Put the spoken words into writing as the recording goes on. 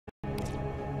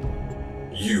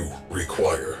You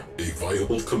require a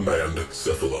viable command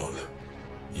cephalon.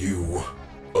 You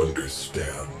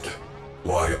understand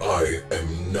why I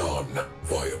am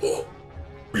non-viable.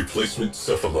 Replacement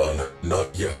cephalon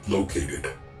not yet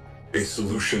located. A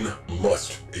solution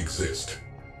must exist.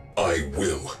 I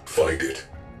will find it.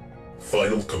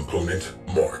 Final component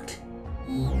marked.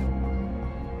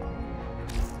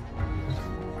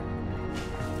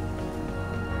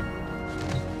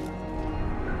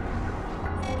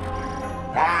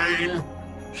 Mine!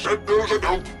 Said there's a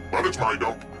dump, but it's my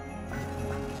dump.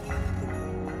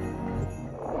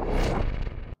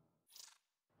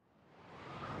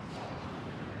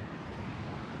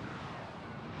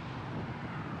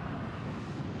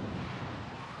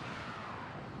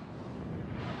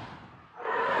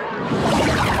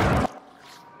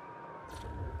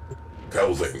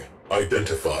 Cowling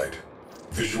identified.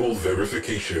 Visual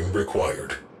verification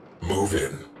required. Move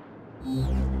in.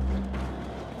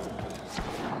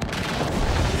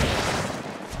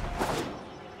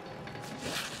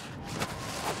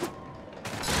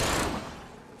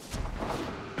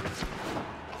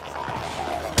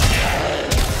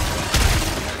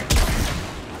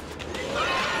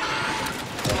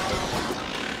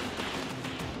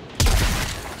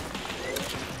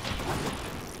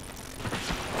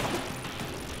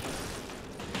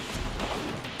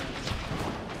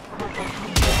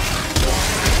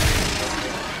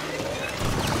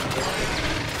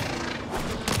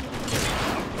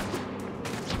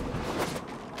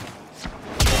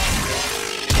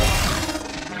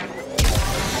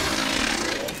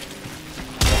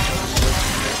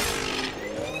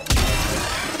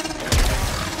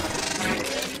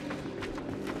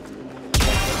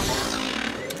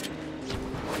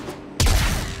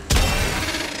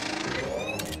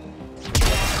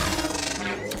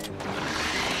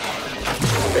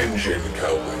 Engine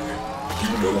Cowling,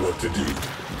 you know what to do.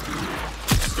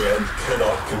 Scan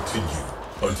cannot continue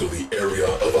until the area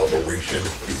of operation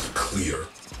is clear.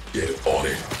 Get on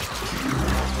it.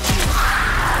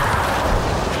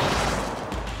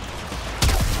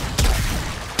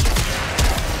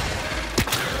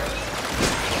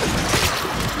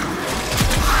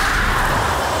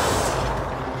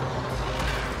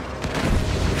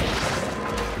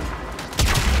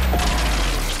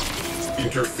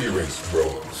 Interference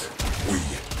drones. We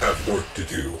have work to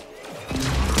do.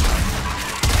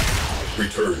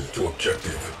 Return to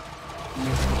objective.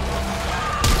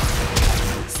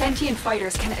 Sentient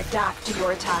fighters can adapt to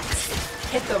your attacks.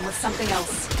 Hit them with something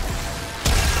else.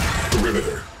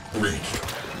 Perimeter breached.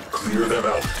 Clear them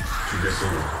out to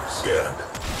resume scan.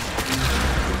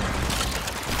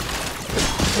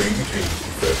 Maintain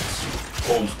defense.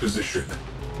 Hold position.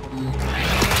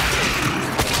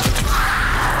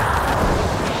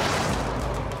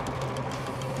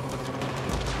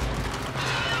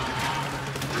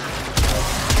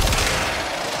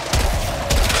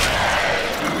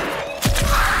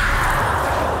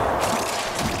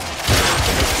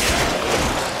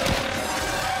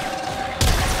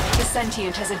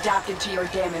 Sentient has adapted to your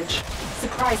damage.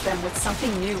 Surprise them with something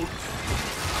new.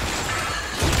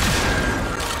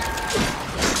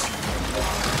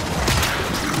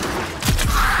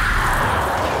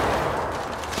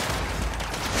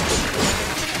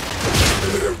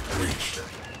 Perimeter breached.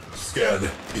 Scan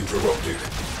interrupted.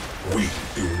 We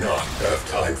do not have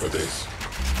time for this.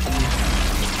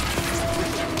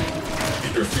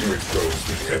 Interference drones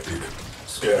detected.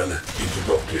 Scan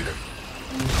interrupted.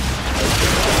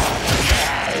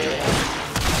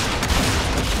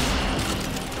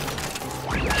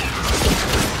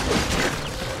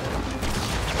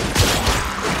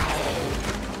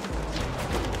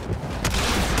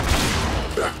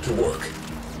 Back to work.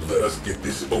 Let us get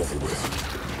this over with.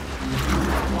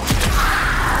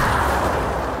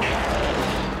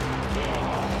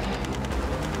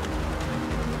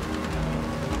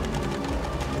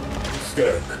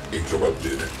 Scan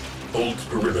interrupted. Hold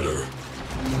perimeter.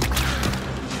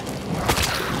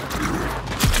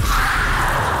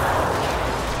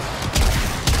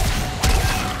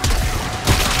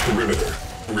 Perimeter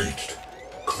breached.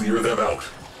 Clear them out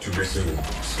to resume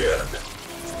scan.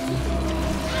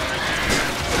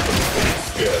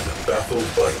 Scan baffled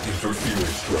by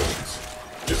interference drones.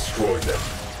 Destroy them.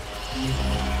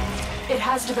 It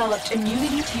has developed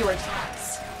immunity to your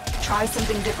attacks. Try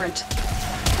something different.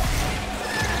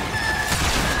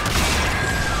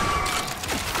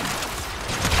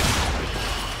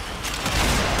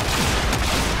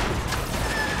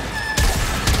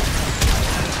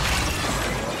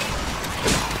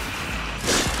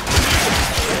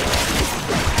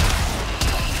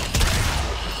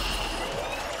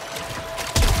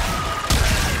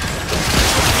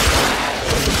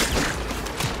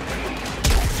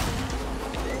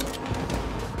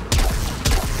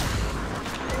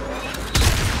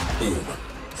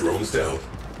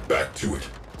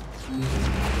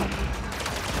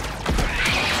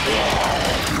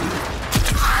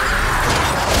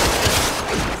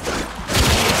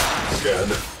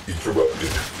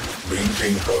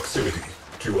 Gain proximity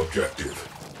to objective.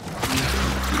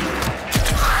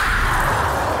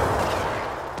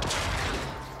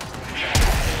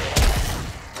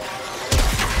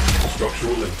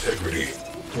 Structural integrity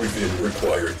within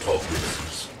required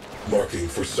tolerances. Marking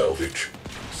for salvage.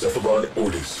 Cephalon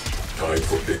Ordis. Time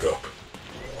for pickup.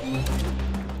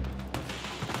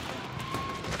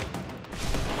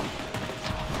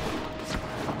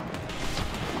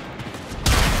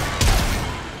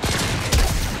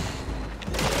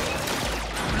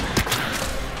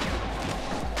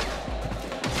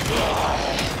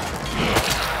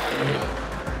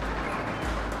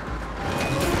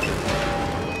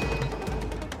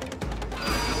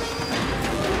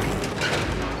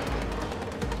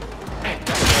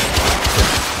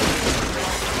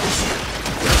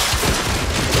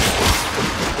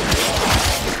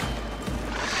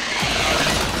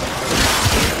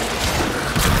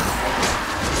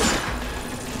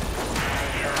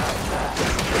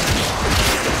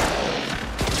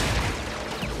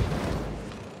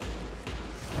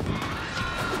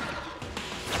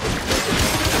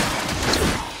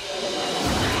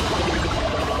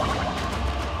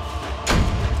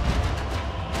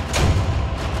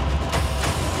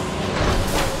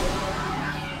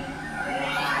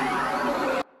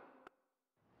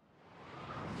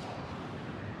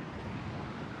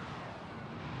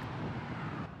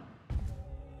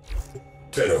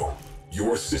 Tenno,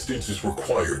 your assistance is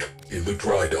required in the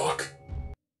dry dock.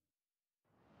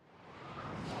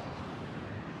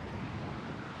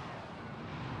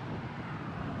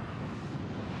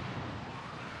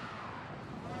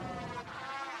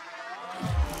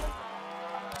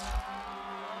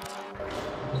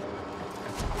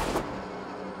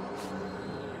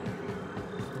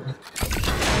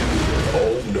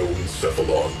 All known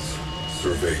cephalons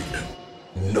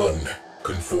surveyed. None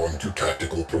conform to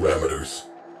tactical parameters.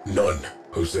 None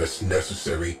possess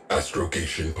necessary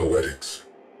astrogation poetics.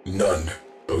 None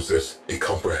possess a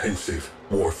comprehensive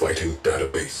warfighting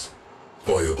database.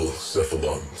 Viable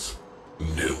cephalons,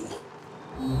 nil.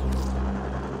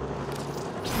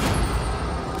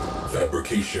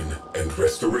 Fabrication and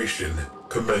restoration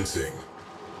commencing.